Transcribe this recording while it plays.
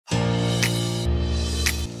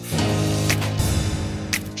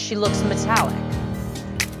She looks metallic.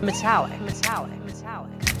 Metallic, metallic,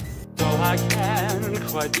 metallic. Though I can't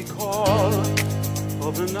quite recall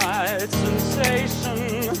overnight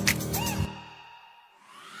sensation.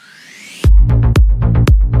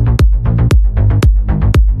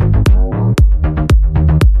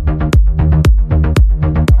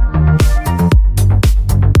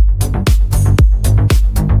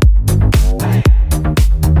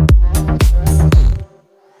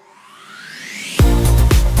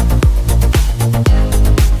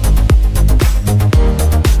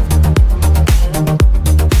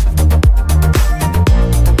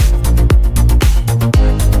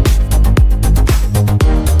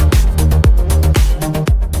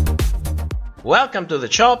 Welcome to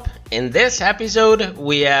the shop. In this episode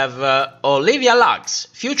we have Olivia Lux,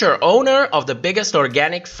 future owner of the biggest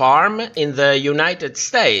organic farm in the United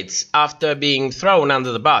States after being thrown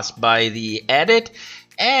under the bus by the edit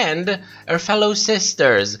and her fellow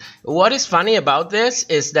sisters. What is funny about this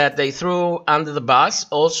is that they threw under the bus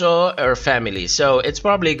also her family, so it's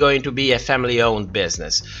probably going to be a family-owned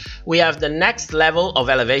business. We have the next level of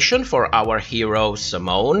elevation for our hero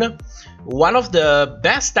Symone. One of the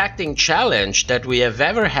best acting challenge that we have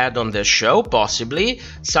ever had on this show, possibly.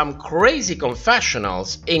 Some crazy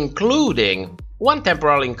confessionals, including one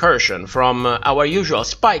temporal incursion from our usual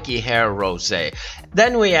spiky hair Rosé.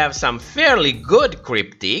 Then we have some fairly good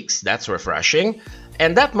cryptiques, that's refreshing,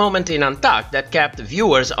 and that moment in Untucked that kept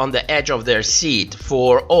viewers on the edge of their seat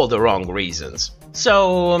for all the wrong reasons.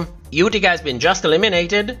 So, Utica has been just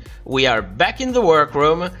eliminated, we are back in the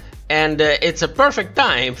workroom, and it's a perfect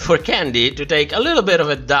time for Kandy to take a little bit of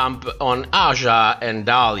a dump on Aja and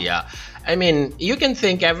Dahlia. I mean, you can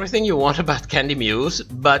think everything you want about Kandy Muse,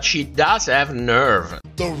 but she does have nerve.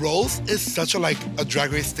 The roast is such a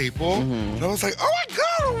Drag Race staple. And I was like, oh my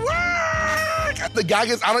god, work! The gag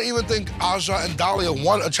is, I don't even think Aja and Dahlia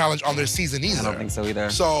won a challenge on their season either. I don't think so either.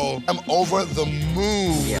 So I'm over the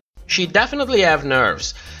moon. Yeah. She definitely have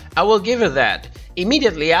nerves. I will give her that.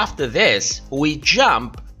 Immediately after this, we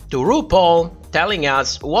jump to RuPaul telling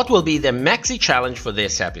us what will be the Maxi challenge for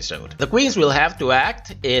this episode. The queens will have to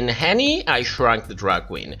act in Henny, I Shrunk the Drag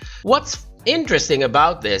Queen. What's interesting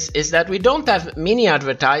about this is that we don't have mini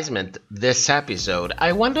advertisement this episode.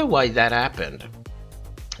 I wonder why that happened.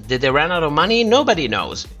 Did they run out of money? Nobody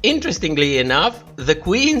knows. Interestingly enough, the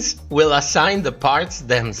queens will assign the parts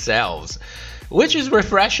themselves, which is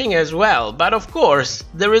refreshing as well, but of course,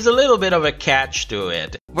 there is a little bit of a catch to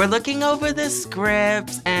it. We're looking over the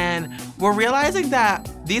scripts and we're realizing that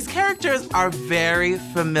these characters are very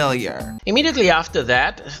familiar. Immediately after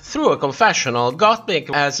that, through a confessional,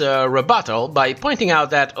 Gottmik has a rebuttal by pointing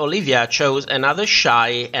out that Olivia chose another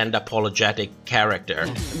shy and apologetic character.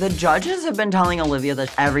 The judges have been telling Olivia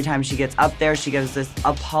that every time she gets up there, she gives this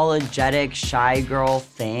apologetic shy girl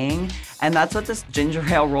thing. And that's what this ginger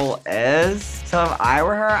ale role is. So if I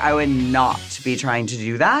were her, I would not be trying to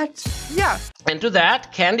do that. Yeah. And to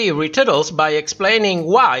that, Kandy retittles by explaining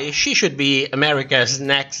why she should be America's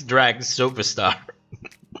next drag superstar.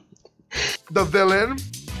 The villain,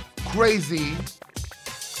 crazy,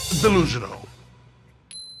 delusional.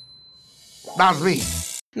 That's me.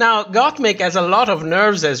 Now, Gottmik has a lot of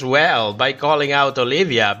nerves as well by calling out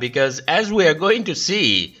Olivia, because as we are going to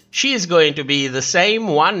see, she is going to be the same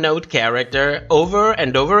one-note character over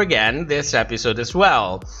and over again this episode as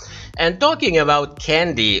well. And talking about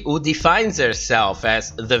Kandy, who defines herself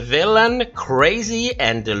as the villain, crazy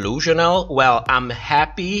and delusional, well, I'm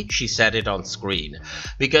happy she said it on screen.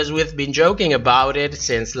 Because we've been joking about it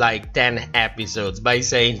since like 10 episodes by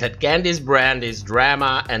saying that Kandy's brand is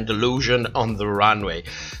drama and delusion on the runway.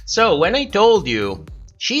 So when I told you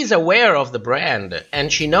she's aware of the brand and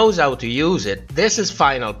she knows how to use it, this is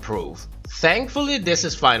final proof. Thankfully, this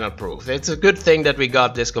is final proof. It's a good thing that we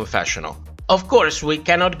got this confessional. Of course, we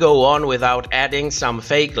cannot go on without adding some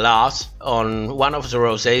fake laughs on one of the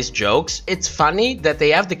Rosé's jokes. It's funny that they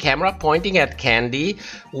have the camera pointing at Kandy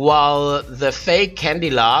while the fake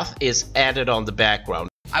Kandy laugh is added on the background.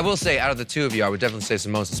 I will say, out of the two of you, I would definitely say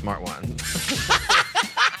Symone's the smart one.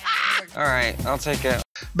 All right, I'll take it.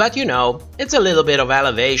 But you know, it's a little bit of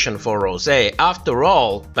elevation for Rosé. After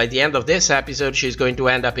all, by the end of this episode, she's going to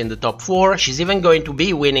end up in the top 4. She's even going to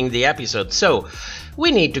be winning the episode. So, we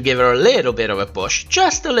need to give her a little bit of a push,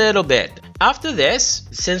 just a little bit. After this,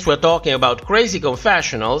 since we're talking about crazy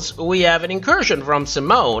confessionals, we have an incursion from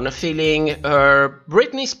Symone feeling her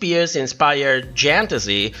Britney Spears inspired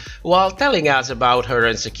fantasy while telling us about her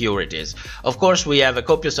insecurities. Of course, we have a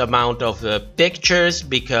copious amount of pictures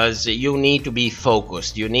because you need to be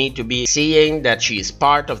focused. You need to be seeing that she is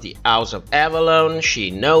part of the House of Avalon, she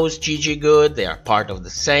knows Gigi good, they are part of the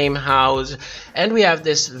same house, and we have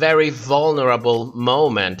this very vulnerable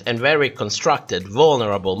moment and very constructed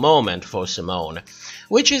vulnerable moment for Symone,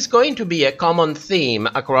 which is going to be a common theme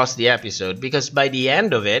across the episode, because by the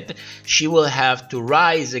end of it, she will have to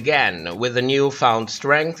rise again with a newfound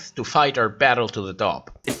strength to fight her battle to the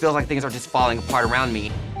top. It feels like things are just falling apart around me.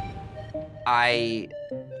 I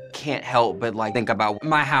can't help but like think about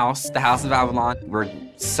my house, the House of Avalon. We're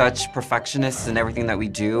such perfectionists in everything that we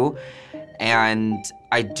do, and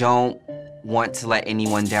I don't want to let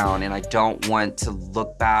anyone down, and I don't want to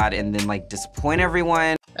look bad and then like disappoint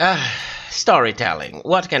everyone. Storytelling,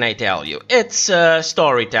 what can I tell you? It's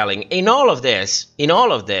storytelling. In all of this,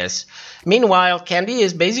 meanwhile, Kandy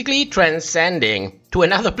is basically transcending to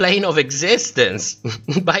another plane of existence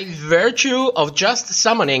by virtue of just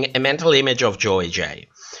summoning a mental image of Joey J.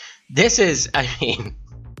 This is,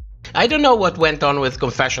 I don't know what went on with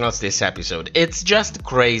confessionals this episode. It's just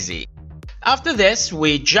crazy. After this,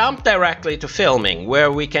 we jump directly to filming,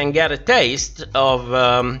 where we can get a taste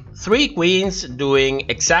of 3 queens doing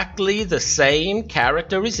exactly the same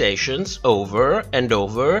characterizations over and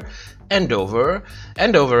over and over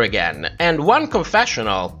and over again. And one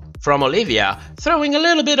confessional from Olivia throwing a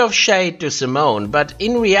little bit of shade to Symone, but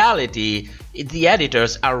in reality, the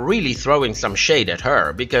editors are really throwing some shade at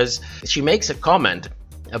her, because she makes a comment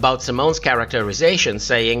about Symone's characterization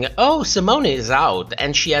saying, "Oh, Symone is out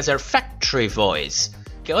and she has her factory voice.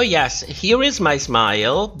 Oh yes, here is my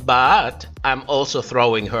smile, but I'm also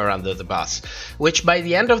throwing her under the bus," which by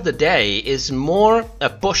the end of the day is more a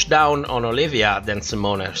push down on Olivia than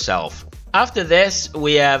Symone herself. After this,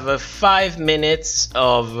 we have 5 minutes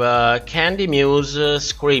of Kandy Muse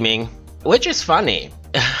screaming, which is funny.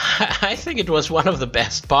 I think it was one of the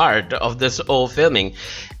best part of this whole filming.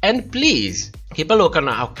 And please, keep a look on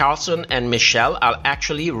how Carlson and Michelle are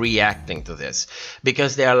actually reacting to this.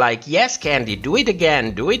 Because they're like, yes, Kandy, do it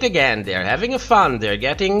again, do it again. They're having a fun, they're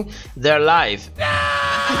getting their life.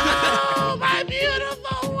 No, my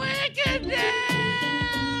beautiful wickedness!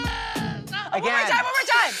 Again. One more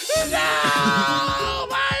time! No,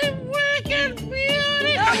 my wicked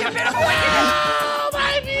beauty! No, your beautiful wickedness! No,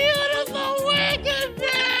 my beautiful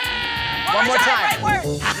wickedness! One more time! Right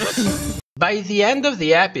word! By the end of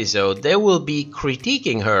the episode, they will be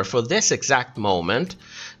critiquing her for this exact moment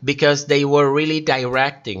because they were really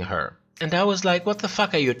directing her. And I was like, what the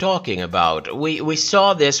fuck are you talking about? We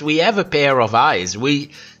saw this, we have a pair of eyes, we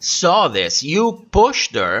saw this, you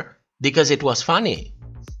pushed her because it was funny.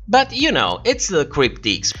 But you know, it's the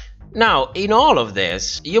Cryptiques. Now, in all of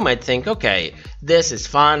this, you might think, okay, this is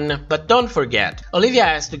fun, but don't forget, Olivia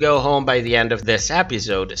has to go home by the end of this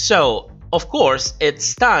episode, so, of course,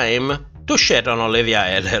 it's time to shit on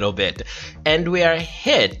Olivia a little bit. And we are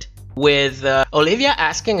hit with Olivia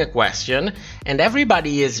asking a question, and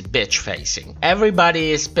everybody is bitch-facing.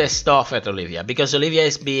 Everybody is pissed off at Olivia, because Olivia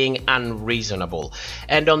is being unreasonable.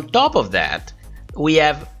 And on top of that, we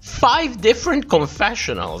have 5 different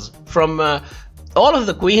confessionals from all of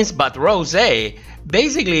the queens but Rosé,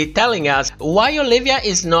 basically telling us why Olivia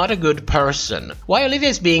is not a good person, why Olivia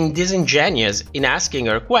is being disingenuous in asking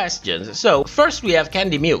her questions. So first we have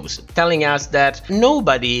Kandy Muse telling us that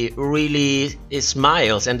nobody really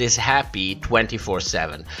smiles and is happy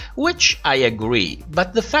 24/7, which I agree,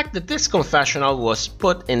 but the fact that this confessional was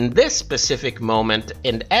put in this specific moment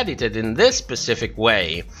and edited in this specific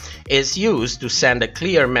way is used to send a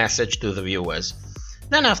clear message to the viewers.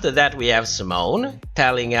 Then after that we have Symone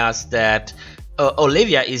telling us that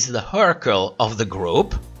Olivia is the Hercule of the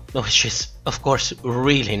group, which is, of course,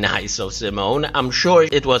 really nice of Symone. I'm sure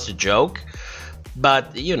it was a joke,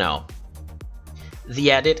 but, you know,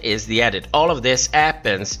 the edit is the edit. All of this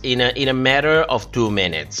happens in a matter of 2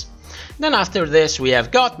 minutes. Then after this, we have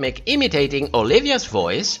Gottmik imitating Olivia's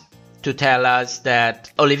voice to tell us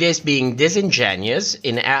that Olivia is being disingenuous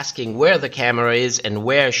in asking where the camera is and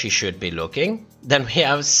where she should be looking. Then we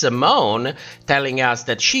have Symone telling us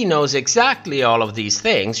that she knows exactly all of these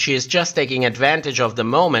things, she is just taking advantage of the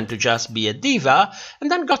moment to just be a diva, and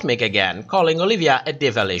then Gottmik again, calling Olivia a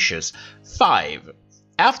divalicious. 5.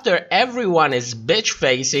 After everyone is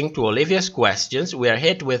bitch-facing to Olivia's questions, we are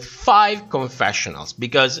hit with 5 confessionals.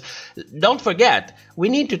 Because, don't forget, we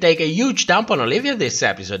need to take a huge dump on Olivia this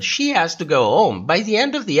episode. She has to go home. By the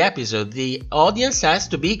end of the episode, the audience has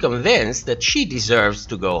to be convinced that she deserves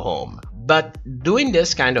to go home. But doing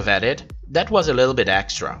this kind of edit, that was a little bit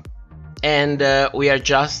extra. And we are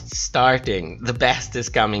just starting. The best is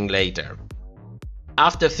coming later.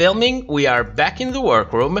 After filming, we are back in the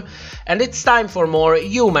workroom, and it's time for more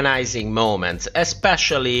humanizing moments,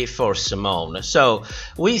 especially for Symone. So,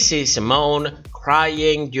 we see Symone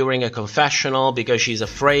crying during a confessional because she's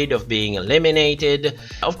afraid of being eliminated.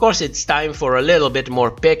 Of course, it's time for a little bit more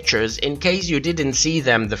pictures in case you didn't see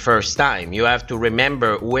them the first time. You have to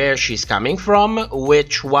remember where she's coming from,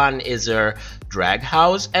 which one is her drag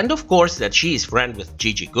house, and of course that she is friend with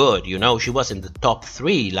Gigi Good. You know, she was in the top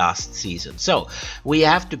 3 last season. So we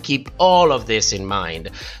have to keep all of this in mind.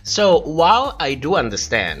 So while I do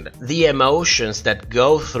understand the emotions that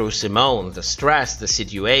go through Symone, the stress, the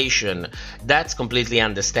situation, that's completely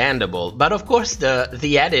understandable. But of course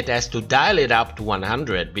the edit has to dial it up to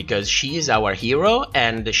 100 because she is our hero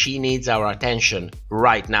and she needs our attention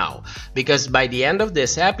right now. Because by the end of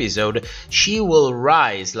this episode, she will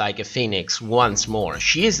rise like a phoenix once more.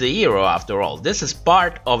 She is the hero after all. This is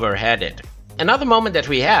part of her edit. Another moment that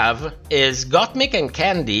we have is Gottmik and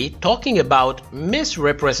Kandy talking about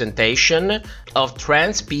misrepresentation of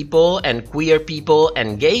trans people and queer people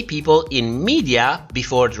and gay people in media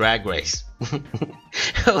before Drag Race.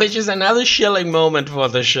 Which is another chilling moment for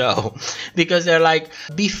the show, because they're like,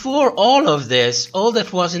 before all of this, all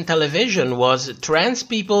that was in television was trans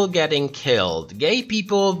people getting killed, gay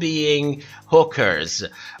people being hookers,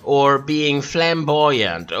 or being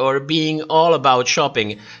flamboyant, or being all about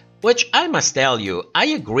shopping. Which I must tell you, I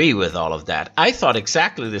agree with all of that. I thought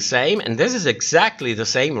exactly the same, and this is exactly the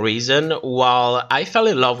same reason why I fell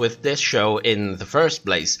in love with this show in the first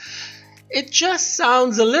place. It just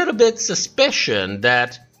sounds a little bit suspicious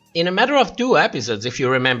that in a matter of 2 episodes, if you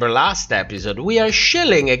remember last episode, we are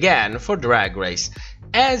shilling again for Drag Race,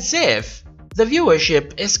 as if the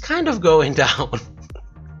viewership is kind of going down.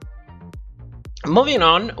 Moving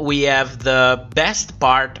on, we have the best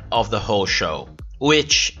part of the whole show,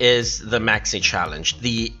 which is the Maxi challenge,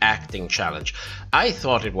 the acting challenge. I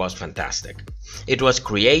thought it was fantastic. It was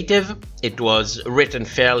creative, it was written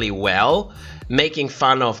fairly well, making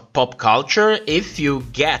fun of pop culture, if you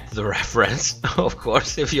get the reference, of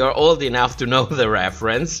course, if you're old enough to know the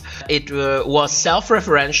reference. It was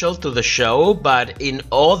self-referential to the show, but in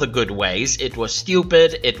all the good ways. It was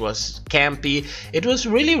stupid, it was campy, it was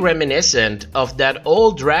really reminiscent of that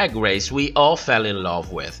old Drag Race we all fell in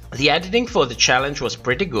love with. The editing for the challenge was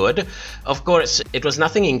pretty good. Of course, it was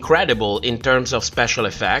nothing incredible in terms of special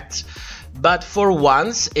effects, but for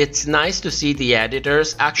once, it's nice to see the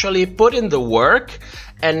editors actually put in the work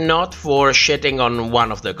and not for shitting on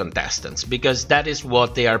one of the contestants, because that is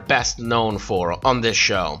what they are best known for on this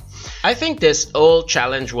show. I think this whole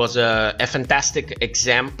challenge was a fantastic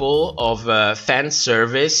example of fan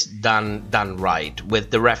service done right,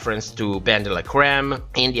 with the reference to Ben de la Creme,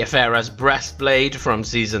 India Farah's breastplate from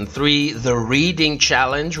season 3, the reading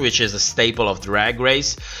challenge, which is a staple of Drag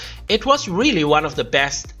Race. It was really one of the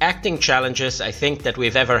best acting challenges I think that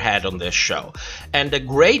we've ever had on this show, and a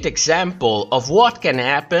great example of what can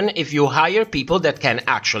happen if you hire people that can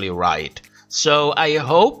actually write. So I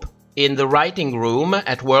hope in the writing room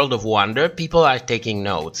at World of Wonder people are taking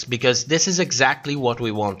notes, because this is exactly what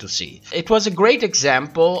we want to see. It was a great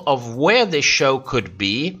example of where this show could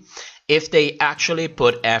be if they actually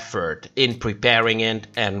put effort in preparing it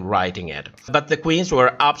and writing it. But the queens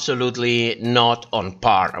were absolutely not on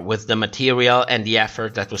par with the material and the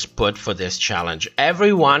effort that was put for this challenge.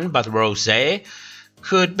 Everyone but Rosé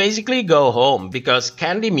could basically go home, because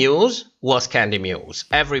Kandy Muse was Kandy Muse.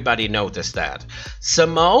 Everybody noticed that.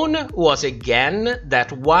 Symone was again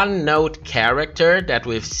that one-note character that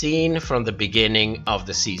we've seen from the beginning of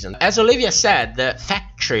the season. As Olivia said, the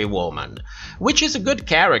factory woman, which is a good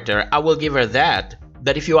character, I will give her that.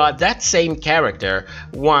 But if you are that same character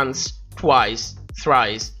once, twice,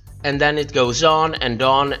 thrice, and then it goes on and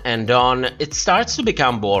on and on, it starts to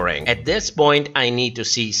become boring. At this point, I need to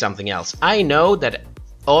see something else. I know that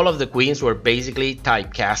all of the queens were basically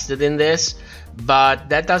typecasted in this, but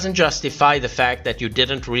that doesn't justify the fact that you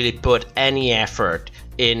didn't really put any effort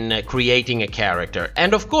in creating a character.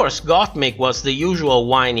 And of course, Gottmik was the usual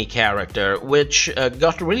whiny character, which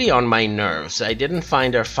got really on my nerves. I didn't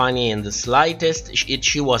find her funny in the slightest.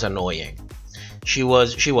 She was annoying. She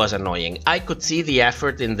was annoying. I could see the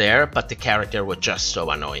effort in there, but the character was just so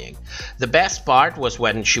annoying. The best part was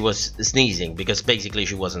when she was sneezing, because basically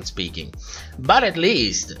she wasn't speaking. But at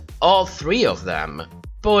least all three of them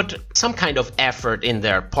put some kind of effort in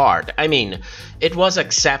their part. I mean, it was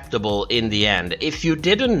acceptable in the end. If you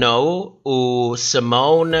didn't know who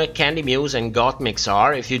Symone, Kandy Muse and Gottmik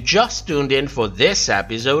are, if you just tuned in for this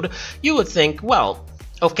episode, you would think, well,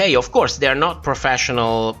 okay, of course, they're not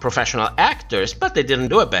professional actors, but they didn't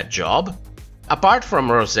do a bad job. Apart from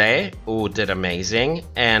Rosé, who did amazing,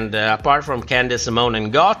 and apart from Kandy, Symone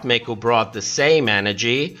and Gottmik, who brought the same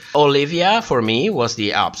energy, Olivia, for me, was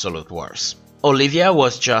the absolute worst. Olivia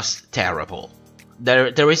was just terrible.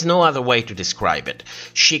 There is no other way to describe it.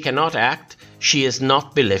 She cannot act, she is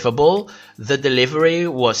not believable, the delivery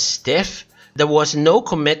was stiff, there was no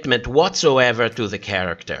commitment whatsoever to the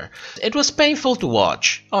character. It was painful to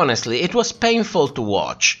watch, honestly, it was painful to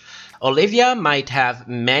watch. Olivia might have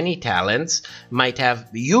many talents, might have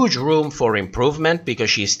huge room for improvement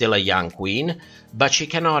because she's still a young queen, but she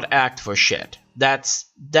cannot act for shit. That's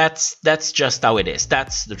just how it is.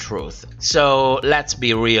 That's the truth. So let's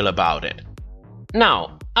be real about it.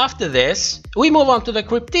 Now, after this, we move on to the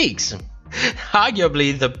Cryptiques.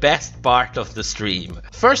 Arguably the best part of the stream.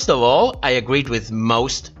 First of all, I agreed with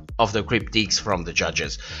most of the Cryptiques from the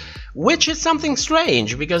judges, which is something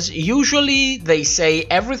strange because usually they say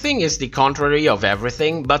everything is the contrary of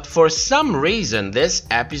everything, but for some reason this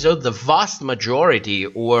episode the vast majority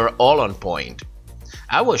were all on point.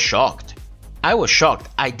 I was shocked.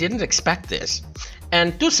 I didn't expect this.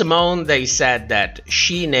 And to Symone they said that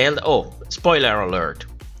she nailed... Oh, spoiler alert.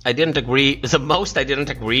 The most I didn't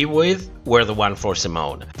agree with were the one for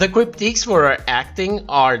Symone. The Cryptiques for her acting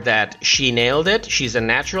are that she nailed it, she's a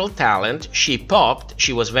natural talent, she popped,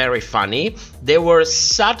 she was very funny, there were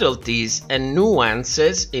subtleties and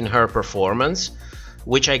nuances in her performance,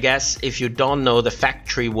 which I guess if you don't know the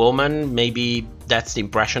factory woman, maybe that's the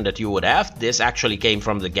impression that you would have. This actually came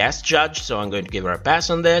from the guest judge, so I'm going to give her a pass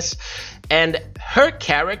on this. And her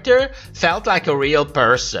character felt like a real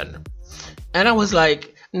person. And I was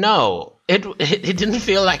like, no, it didn't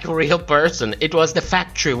feel like a real person. It was the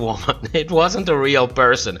factory woman. It wasn't a real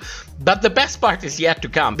person. But the best part is yet to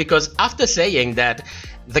come, because after saying that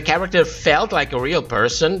the character felt like a real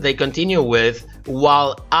person, they continue with,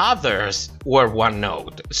 while others were one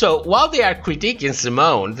note. So while they are critiquing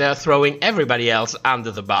Symone, they're throwing everybody else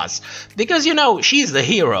under the bus. Because, you know, she's the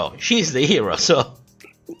hero. She's the hero, so...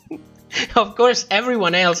 Of course,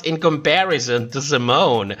 everyone else in comparison to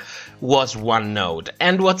Symone was one note.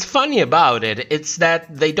 And what's funny about it, it's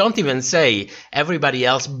that they don't even say everybody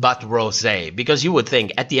else but Rosé. Because you would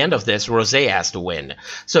think, at the end of this, Rosé has to win.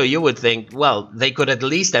 So you would think, well, they could at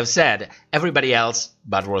least have said everybody else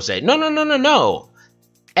but Rosé. No.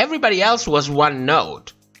 Everybody else was one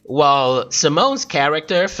note, while Symone's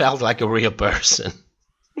character felt like a real person.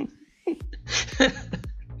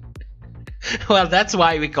 Well, that's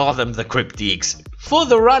why we call them the Cryptiques. For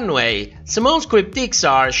the runway, Symone's Cryptiques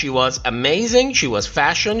are, she was amazing, she was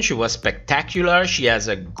fashion, she was spectacular, she has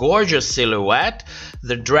a gorgeous silhouette,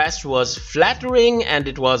 the dress was flattering, and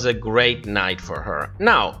it was a great night for her.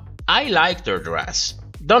 Now, I liked her dress.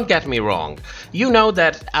 Don't get me wrong. You know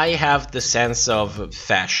that I have the sense of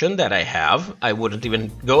fashion that I have. I wouldn't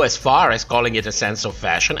even go as far as calling it a sense of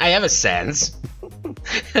fashion. I have a sense.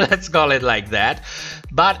 Let's call it like that.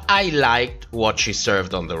 But I liked what she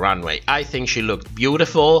served on the runway. I think she looked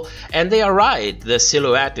beautiful, and they are right. The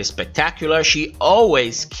silhouette is spectacular. She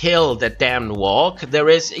always killed that damn walk.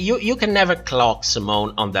 You can never clock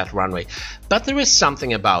Symone on that runway. But there is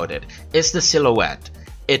something about it. It's the silhouette.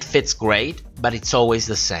 It fits great, but it's always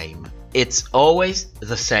the same. It's always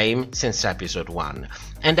the same since episode 1.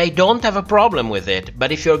 And I don't have a problem with it,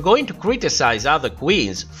 but if you're going to criticize other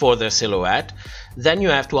queens for their silhouette, then you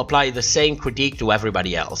have to apply the same critique to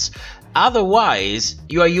everybody else. Otherwise,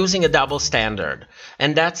 you are using a double standard,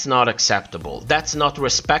 and that's not acceptable. That's not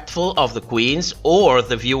respectful of the queens or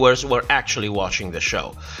the viewers who are actually watching the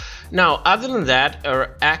show. Now, other than that,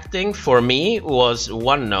 her acting for me was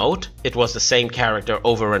one note. It was the same character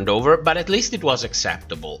over and over, but at least it was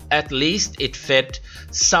acceptable. At least it fit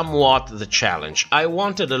somewhat the challenge. I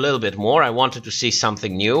wanted a little bit more. I wanted to see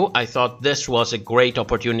something new. I thought this was a great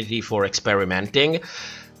opportunity for experimenting.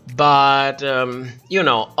 But, you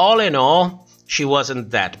know, all in all, she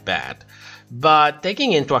wasn't that bad. But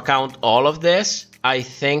taking into account all of this, I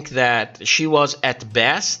think that she was at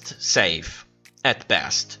best safe. At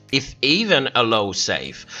best, if even a low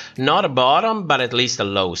safe. Not a bottom, but at least a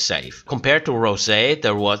low safe. Compared to Rosé,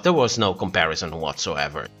 there was no comparison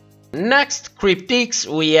whatsoever. Next, Cryptiques,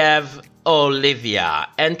 we have Olivia.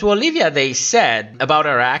 And to Olivia, they said about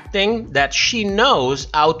her acting that she knows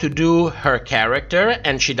how to do her character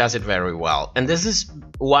and she does it very well. And this is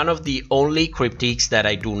one of the only critiques that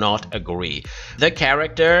I do not agree. The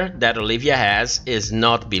character that Olivia has is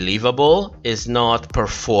not believable, is not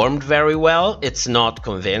performed very well, it's not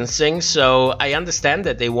convincing. So I understand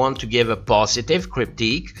that they want to give a positive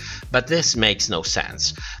critique, but this makes no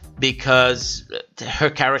sense because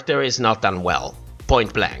her character is not done well,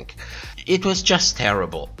 point blank. It was just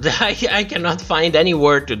terrible. I cannot find any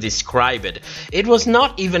word to describe it. It was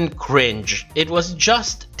not even cringe. It was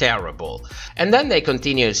just terrible. And then they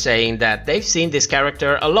continue saying that they've seen this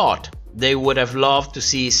character a lot. They would have loved to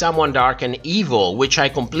see someone dark and evil, which I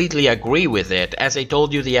completely agree with it, as I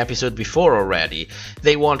told you the episode before already.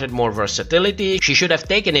 They wanted more versatility. She should have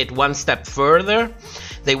taken it one step further.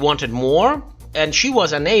 They wanted more. And she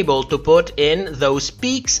was unable to put in those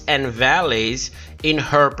peaks and valleys in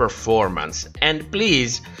her performance. And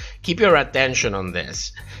please keep your attention on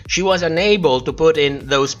this. She was unable to put in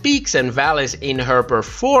those peaks and valleys in her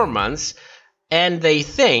performance, and they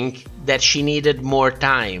think that she needed more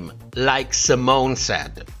time, like Symone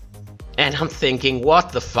said. And I'm thinking,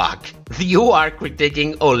 what the fuck? You are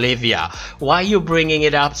critiquing Olivia. Why are you bringing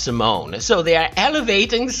it up, Symone? So they are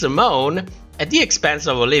elevating Symone at the expense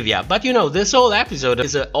of Olivia. But you know, this whole episode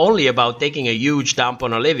is only about taking a huge dump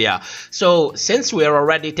on Olivia. So since we're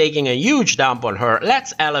already taking a huge dump on her,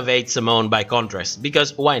 let's elevate Symone by contrast.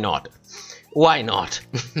 Because why not? Why not?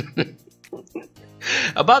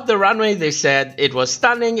 About the runway, they said it was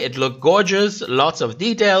stunning, it looked gorgeous, lots of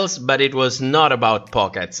details, but it was not about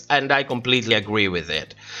pockets. And I completely agree with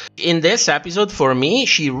it. In this episode, for me,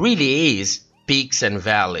 she really is peaks and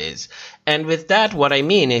valleys. And with that, what I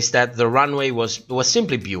mean is that the runway was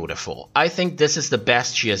simply beautiful. I think this is the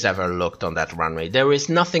best she has ever looked on that runway. There is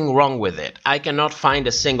nothing wrong with it. I cannot find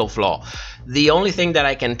a single flaw. The only thing that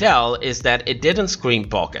I can tell is that it didn't scream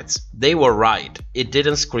pockets. They were right. It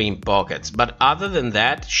didn't scream pockets. But other than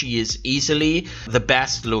that, she is easily the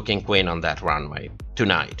best looking queen on that runway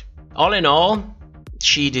tonight. All in all,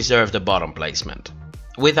 she deserved a bottom placement.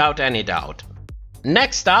 Without any doubt.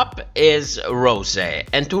 Next up is Rosé,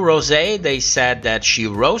 and to Rosé they said that she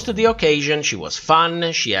rose to the occasion, she was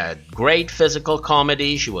fun, she had great physical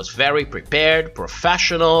comedy, she was very prepared,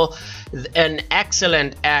 professional, an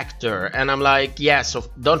excellent actor, and I'm like, yes,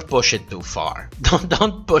 don't push it too far,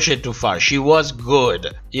 don't push it too far, she was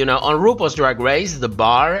good. You know, on RuPaul's Drag Race the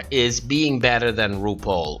bar is being better than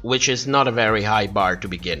RuPaul, which is not a very high bar to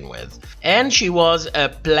begin with. And she was a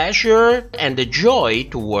pleasure and a joy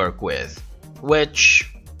to work with,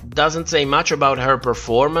 which doesn't say much about her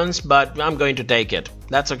performance, but I'm going to take it.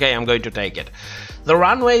 That's okay, I'm going to take it. The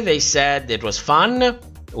runway, they said it was fun,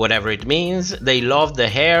 whatever it means. They loved the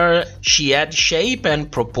hair, she had shape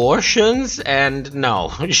and proportions, and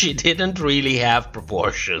no, she didn't really have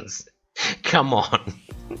proportions. Come on.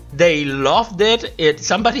 They loved it.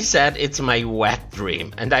 Somebody said it's my wet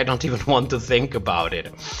dream, and I don't even want to think about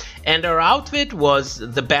it. And her outfit was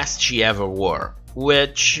the best she ever wore.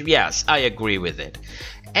 Which, yes, I agree with it.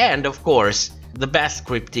 And, of course, the best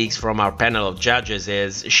critiques from our panel of judges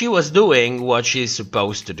is she was doing what she's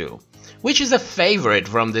supposed to do. Which is a favorite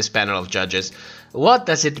from this panel of judges. What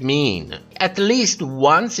does it mean? At least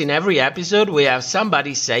once in every episode we have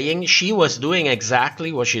somebody saying she was doing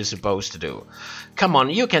exactly what she's supposed to do. Come on,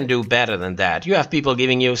 you can do better than that. You have people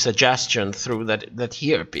giving you suggestions through that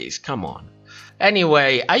earpiece. Come on.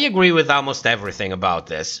 Anyway, I agree with almost everything about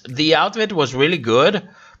this. The outfit was really good.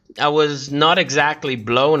 I was not exactly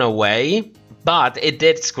blown away, but it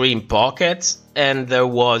did scream pockets and there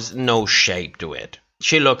was no shape to it.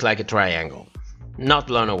 She looked like a triangle. Not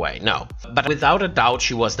blown away, no. But without a doubt,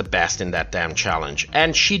 she was the best in that damn challenge,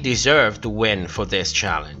 and she deserved to win for this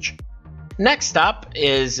challenge. Next up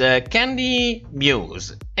is Kandy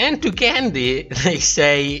Muse. And to Kandy, they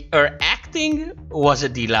say her acting was a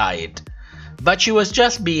delight. But she was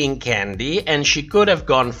just being Kandy and she could have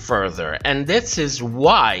gone further, and this is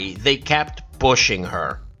why they kept pushing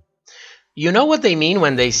her. You know what they mean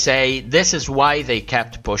when they say this is why they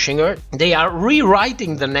kept pushing her? They are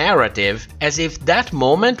rewriting the narrative as if that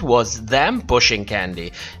moment was them pushing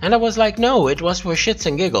Kandy. And I was like, no, it was for shits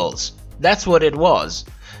and giggles. That's what it was.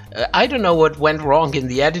 I don't know what went wrong in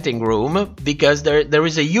the editing room, because there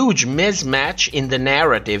is a huge mismatch in the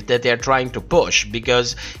narrative that they're trying to push,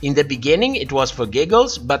 because in the beginning it was for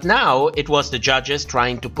giggles, but now it was the judges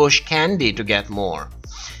trying to push Kandy to get more.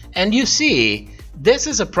 And you see, this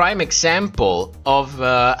is a prime example of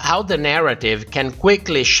how the narrative can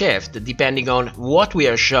quickly shift depending on what we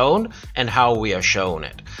are shown and how we are shown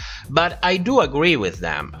it. But I do agree with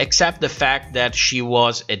them, except the fact that she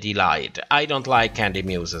was a delight. I don't like Kandy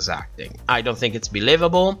Muse's acting. I don't think it's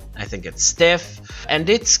believable. I think it's stiff. And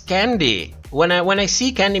it's Kandy. When I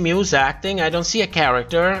see Kandy Muse acting, I don't see a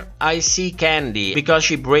character. I see Kandy because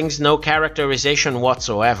she brings no characterization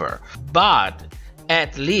whatsoever. But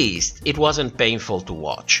at least it wasn't painful to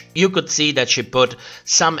watch. You could see that she put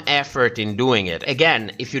some effort in doing it.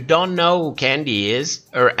 Again, if you don't know who Kandy is,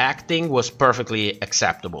 her acting was perfectly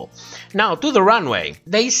acceptable. Now, to the runway.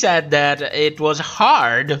 They said that it was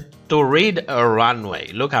hard to read a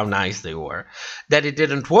runway. Look how nice they were. That it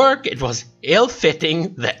didn't work, it was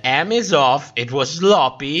ill-fitting, the M is off, it was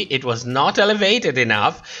sloppy, it was not elevated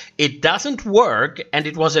enough, it doesn't work, and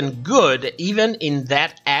it wasn't good even in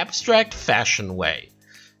that abstract fashion way.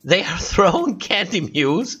 They are throwing Kandy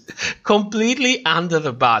Muse completely under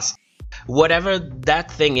the bus. Whatever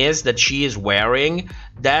that thing is that she is wearing,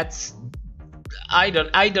 that's... I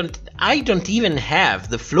don't even have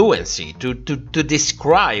the fluency to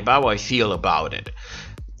describe how I feel about it.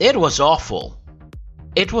 It was awful.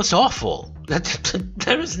 It was awful.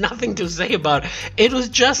 There is nothing to say about it. It was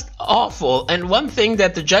just awful. And one thing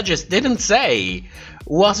that the judges didn't say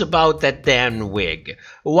was about that damn wig.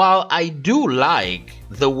 While I do like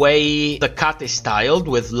the way the cut is styled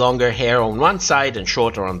with longer hair on one side and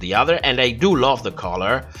shorter on the other, and I do love the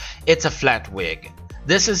color, it's a flat wig.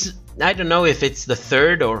 This is, I don't know if it's the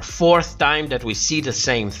third or fourth time that we see the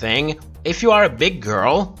same thing. If you are a big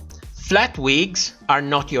girl, flat wigs are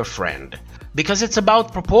not your friend. Because it's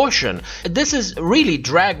about proportion. This is really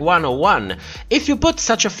drag 101. If you put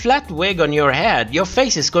such a flat wig on your head, your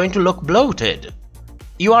face is going to look bloated.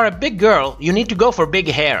 You are a big girl, you need to go for big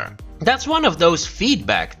hair. That's one of those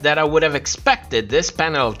feedback that I would have expected this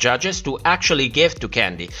panel of judges to actually give to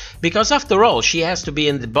Kandy. Because after all, she has to be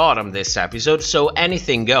in the bottom this episode, so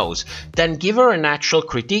anything goes. Then give her an actual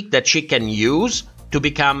critique that she can use to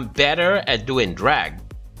become better at doing drag.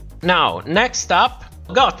 Now, next up,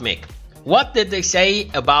 Gottmik. What did they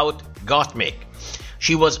say about Gottmik?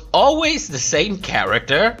 She was always the same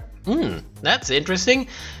character. That's interesting.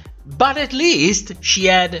 But at least she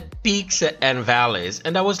had peaks and valleys.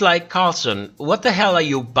 And I was like, Carlson, what the hell are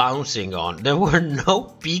you bouncing on? There were no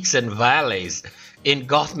peaks and valleys in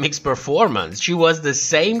Gottmik's performance. She was the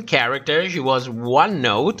same character. She was one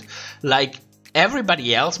note like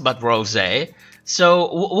everybody else but Rosé.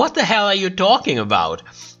 So what the hell are you talking about?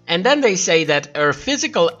 And then they say that her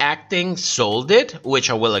physical acting sold it, which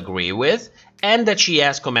I will agree with, and that she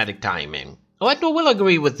has comedic timing. I will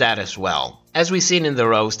agree with that as well, as we've seen in the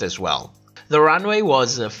roast as well. The runway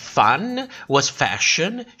was fun, was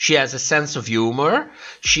fashion, she has a sense of humor,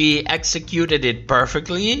 she executed it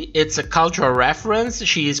perfectly, it's a cultural reference,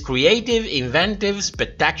 she is creative, inventive,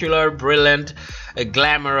 spectacular, brilliant,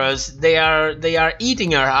 glamorous. They are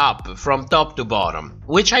eating her up from top to bottom,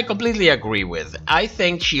 which I completely agree with. I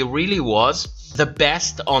think she really was the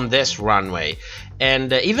best on this runway.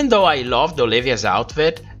 And even though I loved Olivia's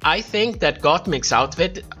outfit, I think that Gottmik's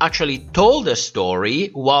outfit actually told a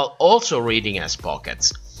story while also reading as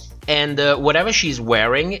pockets. And whatever she's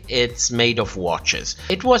wearing, it's made of watches.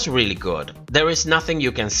 It was really good. There is nothing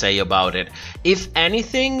you can say about it. If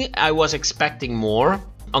anything, I was expecting more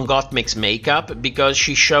on Gottmik's makeup because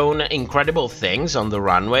she's shown incredible things on the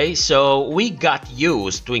runway, so we got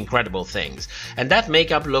used to incredible things. And that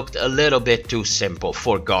makeup looked a little bit too simple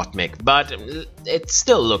for Gottmik, but it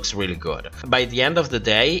still looks really good. By the end of the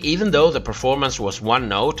day, even though the performance was one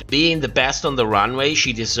note, being the best on the runway,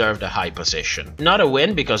 she deserved a high position. Not a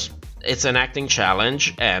win because it's an acting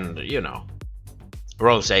challenge and, you know,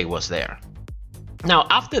 Rosé was there. Now,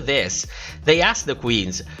 after this, they asked the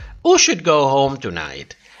queens, who should go home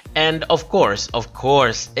tonight? And of course,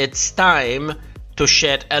 it's time to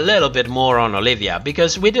shit a little bit more on Olivia,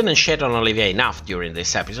 because we didn't shit on Olivia enough during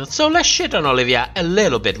this episode, so let's shit on Olivia a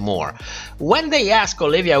little bit more. When they ask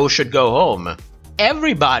Olivia who should go home,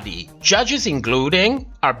 everybody, judges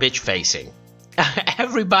including, are bitch-facing.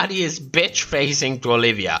 Everybody is bitch-facing to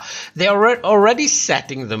Olivia. They are already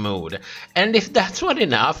setting the mood. And if that's not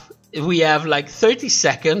enough, we have like 30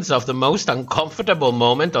 seconds of the most uncomfortable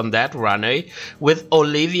moment on that runway with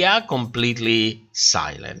Olivia completely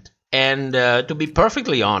silent. And to be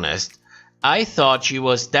perfectly honest, I thought she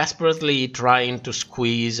was desperately trying to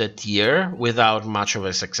squeeze a tear without much of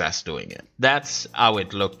a success doing it. That's how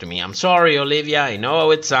it looked to me. I'm sorry, Olivia, I know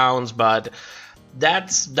how it sounds, but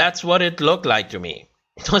that's what it looked like to me.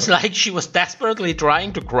 It was like she was desperately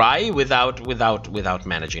trying to cry without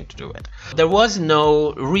managing to do it. There was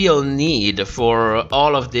no real need for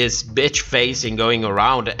all of this bitch facing going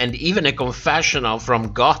around, and even a confessional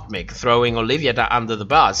from Gottmik throwing Olivia under the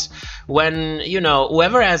bus, when, you know,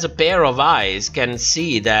 whoever has a pair of eyes can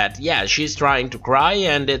see that, yeah, she's trying to cry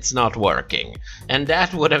and it's not working. And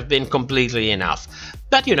that would have been completely enough.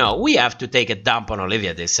 But, you know, we have to take a dump on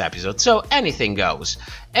Olivia this episode, so anything goes.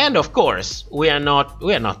 And of course, we are not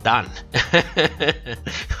done.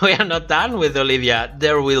 We are not done with Olivia.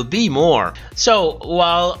 There will be more. So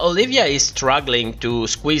while Olivia is struggling to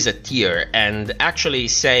squeeze a tear and actually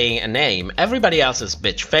saying a name, everybody else is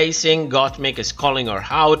bitch facing. Gottmik is calling her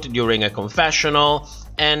out during a confessional.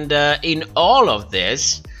 And in all of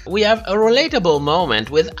this, we have a relatable moment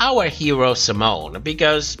with our hero Symone,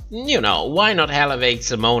 because, you know, why not elevate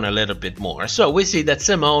Symone a little bit more? So we see that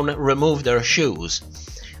Symone removed her shoes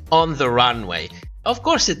on the runway. Of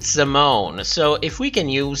course it's Symone, so if we can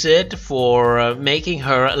use it for making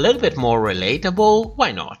her a little bit more relatable,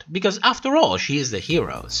 why not? Because after all, she is the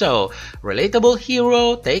hero. So, relatable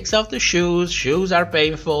hero takes off the shoes, shoes are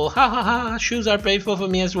painful, ha ha ha, shoes are painful for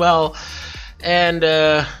me as well. And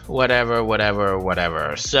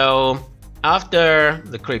whatever. So after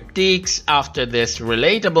the Cryptiques, after this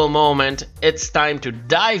relatable moment, it's time to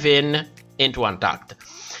dive into Untucked.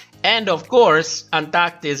 And of course,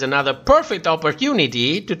 Untucked is another perfect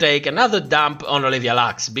opportunity to take another dump on Olivia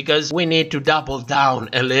Lux, because we need to double down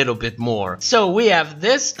a little bit more. So we have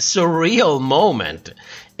this surreal moment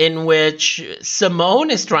in which Symone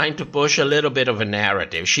is trying to push a little bit of a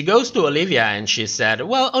narrative. She goes to Olivia and she said,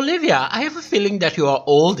 well, Olivia, I have a feeling that you are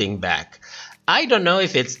holding back. I don't know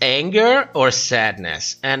if it's anger or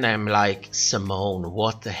sadness. And I'm like, Symone,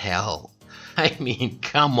 what the hell? I mean,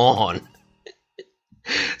 come on.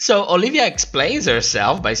 So Olivia explains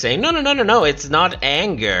herself by saying, no, it's not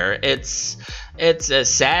anger. It's a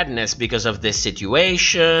sadness because of this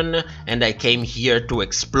situation, and I came here to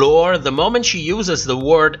explore. The moment she uses the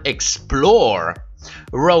word explore,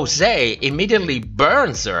 Rosé immediately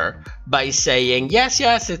burns her by saying, yes,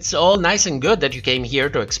 it's all nice and good that you came here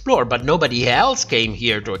to explore, but nobody else came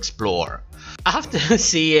here to explore. After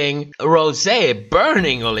seeing Rosé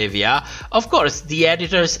burning Olivia, of course, the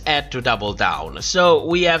editors had to double down. So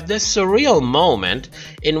we have this surreal moment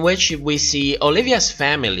in which we see Olivia's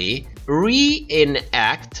family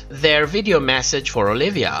reenact their video message for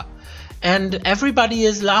Olivia. And everybody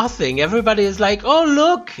is laughing. Everybody is like, oh,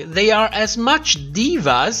 look, they are as much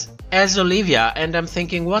divas as Olivia. And I'm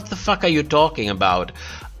thinking, what the fuck are you talking about?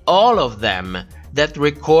 All of them that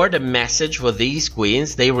record a message for these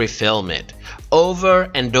queens, they refilm it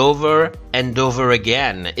over and over and over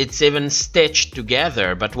again. It's even stitched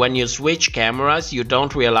together, but when you switch cameras, you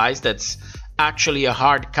don't realize that's actually a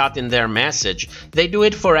hard cut in their message. They do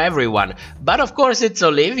it for everyone. But of course it's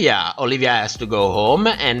Olivia. Olivia has to go home,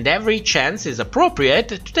 and every chance is appropriate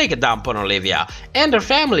to take a dump on Olivia. And her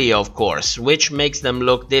family, of course, which makes them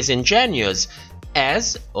look disingenuous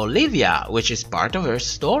as Olivia, which is part of her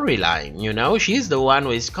storyline. You know, she's the one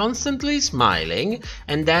who is constantly smiling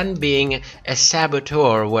and then being a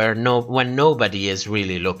saboteur when nobody is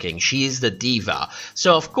really looking. She's the diva.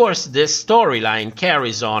 So of course this storyline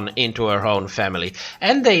carries on into her own family,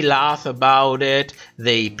 and they laugh about it,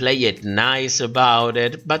 they play it nice about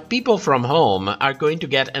it, but people from home are going to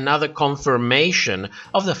get another confirmation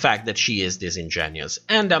of the fact that she is disingenuous.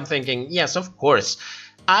 And I'm thinking, yes, of course,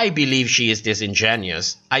 I believe she is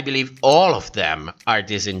disingenuous. I believe all of them are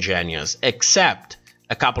disingenuous, except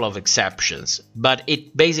a couple of exceptions. But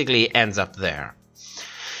it basically ends up there.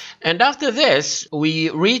 And after this,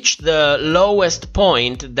 we reach the lowest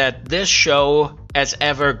point that this show has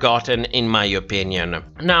ever gotten, in my opinion.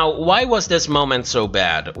 Now, why was this moment so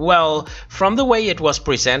bad? Well, from the way it was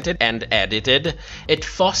presented and edited, it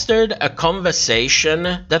fostered a conversation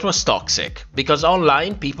that was toxic. Because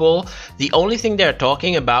online, people, the only thing they're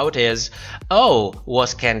talking about is, oh,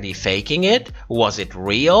 was Kandy faking it? Was it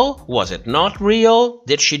real? Was it not real?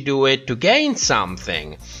 Did she do it to gain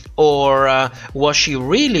something? Or was she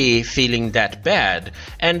really feeling that bad?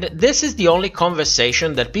 And this is the only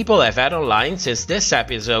conversation that people have had online since this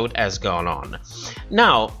episode has gone on.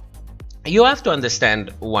 Now, you have to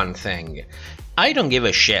understand one thing. I don't give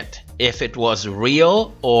a shit if it was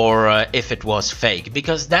real or if it was fake,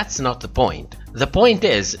 because that's not the point. The point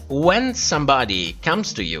is, when somebody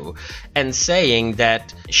comes to you and saying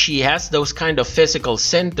that she has those kind of physical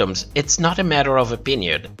symptoms, it's not a matter of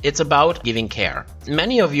opinion. It's about giving care.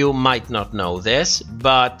 Many of you might not know this,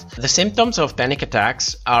 but the symptoms of panic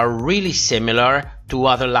attacks are really similar to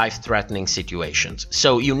other life-threatening situations.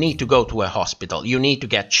 So you need to go to a hospital, you need to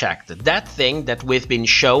get checked. That thing that we've been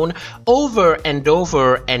shown over and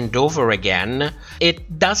over and over again,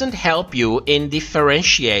 it doesn't help you in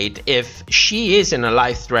differentiate if she is in a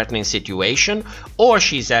life-threatening situation or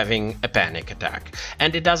she's having a panic attack.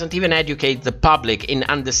 And it doesn't even educate the public in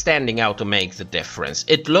understanding how to make the difference.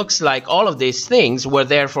 It looks like all of these things were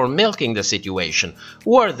there for milking the situation,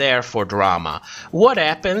 were there for drama. What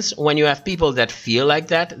happens when you have people that feel like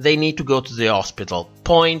that? They need to go to the hospital.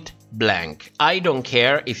 Point blank. I don't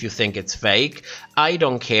care if you think it's fake. I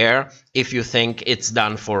don't care if you think it's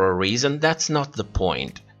done for a reason. That's not the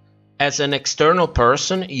point. As an external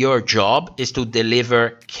person, your job is to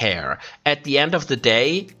deliver care. At the end of the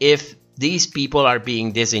day, if these people are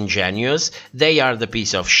being disingenuous, they are the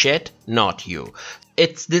piece of shit, not you.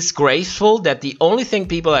 It's disgraceful that the only thing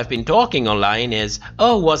people have been talking online is,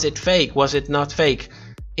 oh, was it fake? Was it not fake?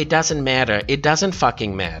 It doesn't matter. It doesn't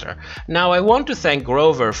fucking matter. Now, I want to thank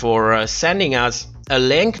Grover for sending us a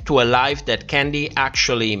link to a live that Kandy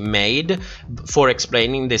actually made for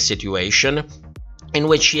explaining this situation, in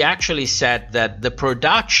which she actually said that the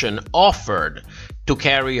production offered to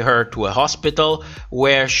carry her to a hospital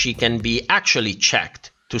where she can be actually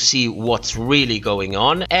checked to see what's really going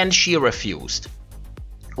on, and she refused,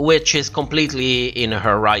 which is completely in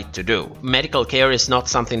her right to do. Medical care is not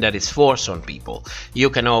something that is forced on people. You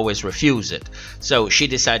can always refuse it. So she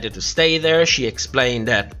decided to stay there. She explained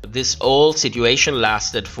that this whole situation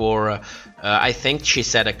lasted for I think she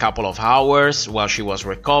said a couple of hours while she was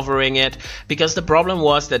recovering it, because the problem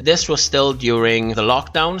was that this was still during the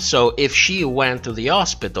lockdown, so if she went to the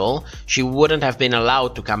hospital, she wouldn't have been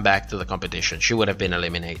allowed to come back to the competition. She would have been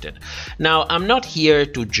eliminated. Now, I'm not here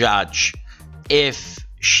to judge if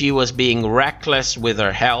she was being reckless with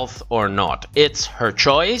her health or not. It's her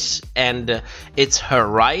choice, and it's her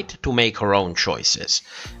right to make her own choices.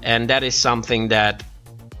 And that is something that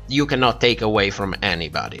you cannot take away from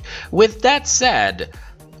anybody. With that said,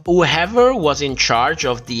 whoever was in charge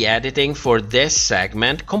of the editing for this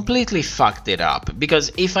segment completely fucked it up,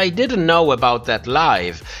 because if I didn't know about that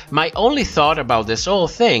live, my only thought about this whole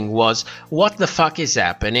thing was, what the fuck is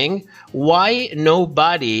happening? Why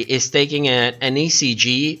nobody is taking an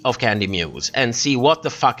ECG of Kandy Muse and see what the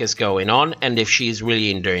fuck is going on and if she's really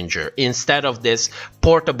in danger, instead of this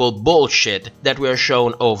portable bullshit that we're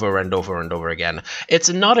shown over and over and over again? It's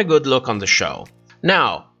not a good look on the show.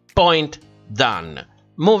 Now, point done.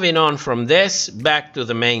 Moving on from this, back to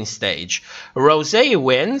the main stage. Rosé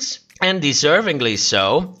wins, and deservingly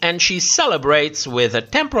so, and she celebrates with a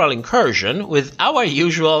temporal incursion with our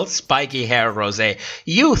usual spiky hair Rosé.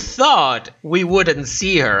 You thought we wouldn't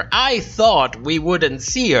see her. I thought we wouldn't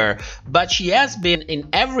see her, but she has been in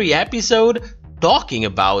every episode talking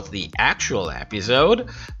about the actual episode,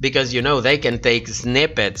 because you know they can take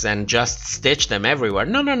snippets and just stitch them everywhere.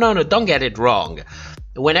 No, don't get it wrong.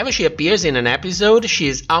 Whenever she appears in an episode, she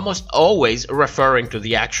is almost always referring to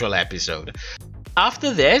the actual episode.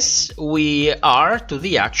 After this, we are to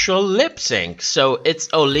the actual lip sync. So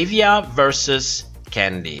it's Olivia versus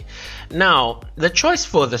Kandy. Now, the choice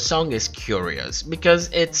for the song is curious because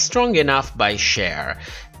it's Strong Enough by Cher.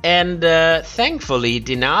 And thankfully,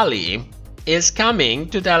 Denali is coming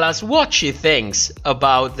to tell us what she thinks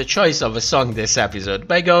about the choice of a song this episode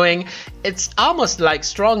by going, it's almost like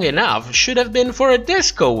Strong Enough should have been for a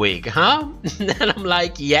disco wig, huh? And I'm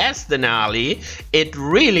like, yes, Denali, it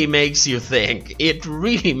really makes you think. It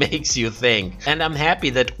really makes you think. And I'm happy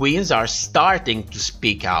that queens are starting to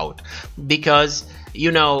speak out, because you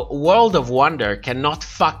know, World of Wonder cannot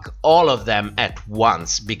fuck all of them at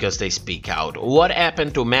once because they speak out. What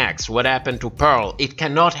happened to Max? What happened to Pearl? It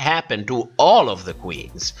cannot happen to all of the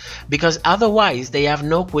queens, because otherwise they have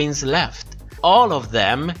no queens left. All of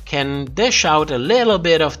them can dish out a little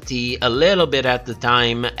bit of tea, a little bit at the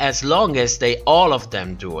time, as long as all of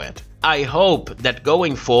them do it. I hope that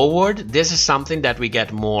going forward, this is something that we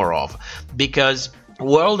get more of, because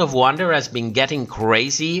World of Wonder has been getting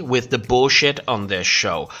crazy with the bullshit on this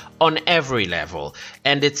show, on every level,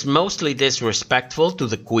 and it's mostly disrespectful to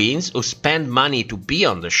the queens who spend money to be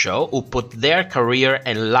on the show, who put their career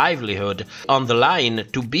and livelihood on the line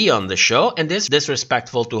to be on the show, and it's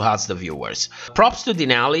disrespectful to us, the viewers. Props to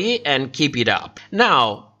Denali, and keep it up.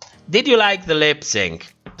 Now, did you like the lip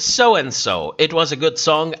sync? So and so. It was a good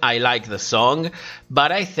song, I like the song,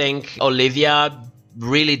 but I think Olivia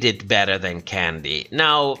really did better than Kandy.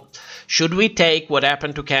 Now, should we take what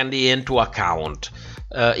happened to Kandy into account?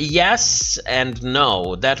 Yes and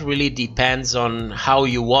no. That really depends on how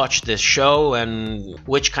you watch this show and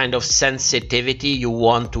which kind of sensitivity you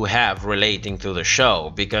want to have relating to the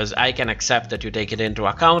show, because I can accept that you take it into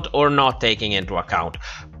account or not taking into account.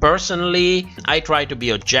 Personally, I try to be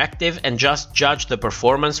objective and just judge the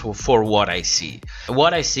performance for what I see.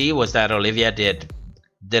 What I see was that Olivia did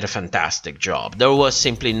a fantastic job. There was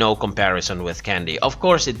simply no comparison with Kandy. Of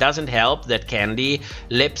course, it doesn't help that Kandy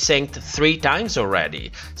lip-synced 3 times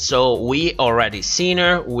already. So we already seen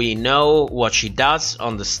her, we know what she does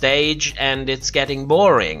on the stage, and it's getting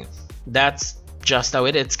boring. That's just how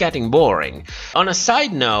it's getting boring. On a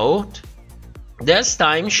side note, this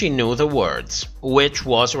time she knew the words, which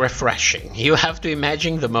was refreshing. You have to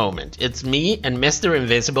imagine the moment. It's me and Mr.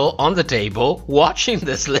 Invisible on the table watching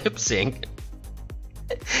this lip sync,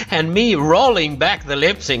 and me rolling back the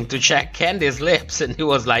lip sync to check Kandy's lips, and he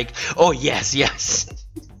was like, oh yes, yes.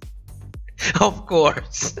 Of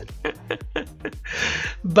course.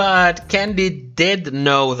 But Kandy did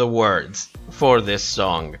know the words for this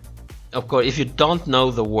song. Of course, if you don't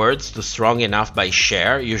know the words to Strong Enough by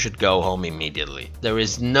Cher, you should go home immediately. There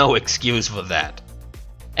is no excuse for that.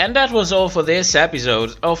 And that was all for this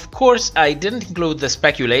episode. Of course, I didn't include the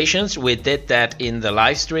speculations, we did that in the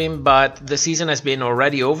live stream, but the season has been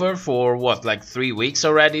already over for what, like 3 weeks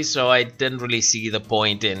already, so I didn't really see the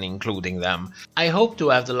point in including them. I hope to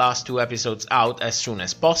have the last 2 episodes out as soon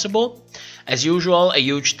as possible. As usual, a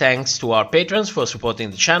huge thanks to our patrons for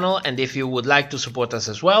supporting the channel, and if you would like to support us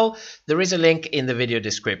as well, there is a link in the video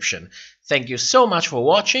description. Thank you so much for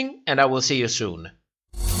watching, and I will see you soon.